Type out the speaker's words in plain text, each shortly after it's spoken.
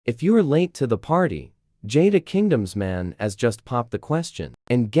If you're late to the party, Jada Kingdom's man has just popped the question.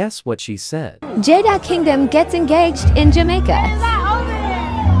 And guess what she said? Jada Kingdom gets engaged in Jamaica.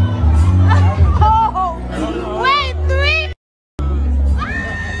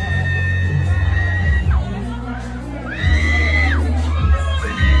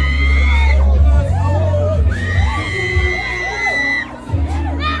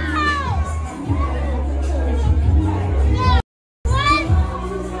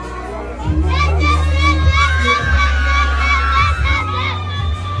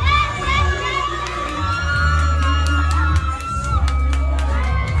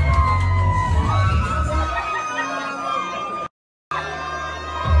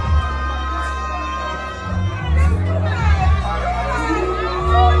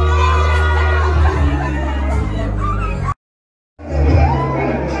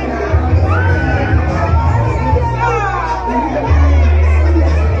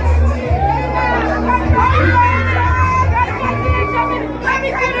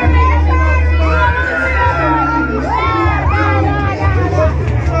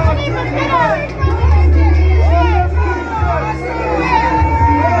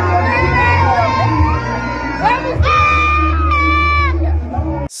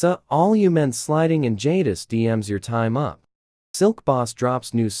 So, all you men sliding in Jada's DMs, your time up. Silk Boss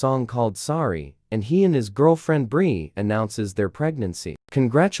drops new song called Sorry, and he and his girlfriend Bree announces their pregnancy.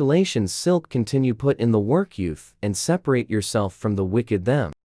 Congratulations Silk, continue put in the work youth and separate yourself from the wicked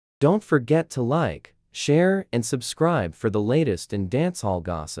them. Don't forget to like, share, and subscribe for the latest in dancehall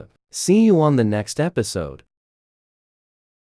gossip. See you on the next episode.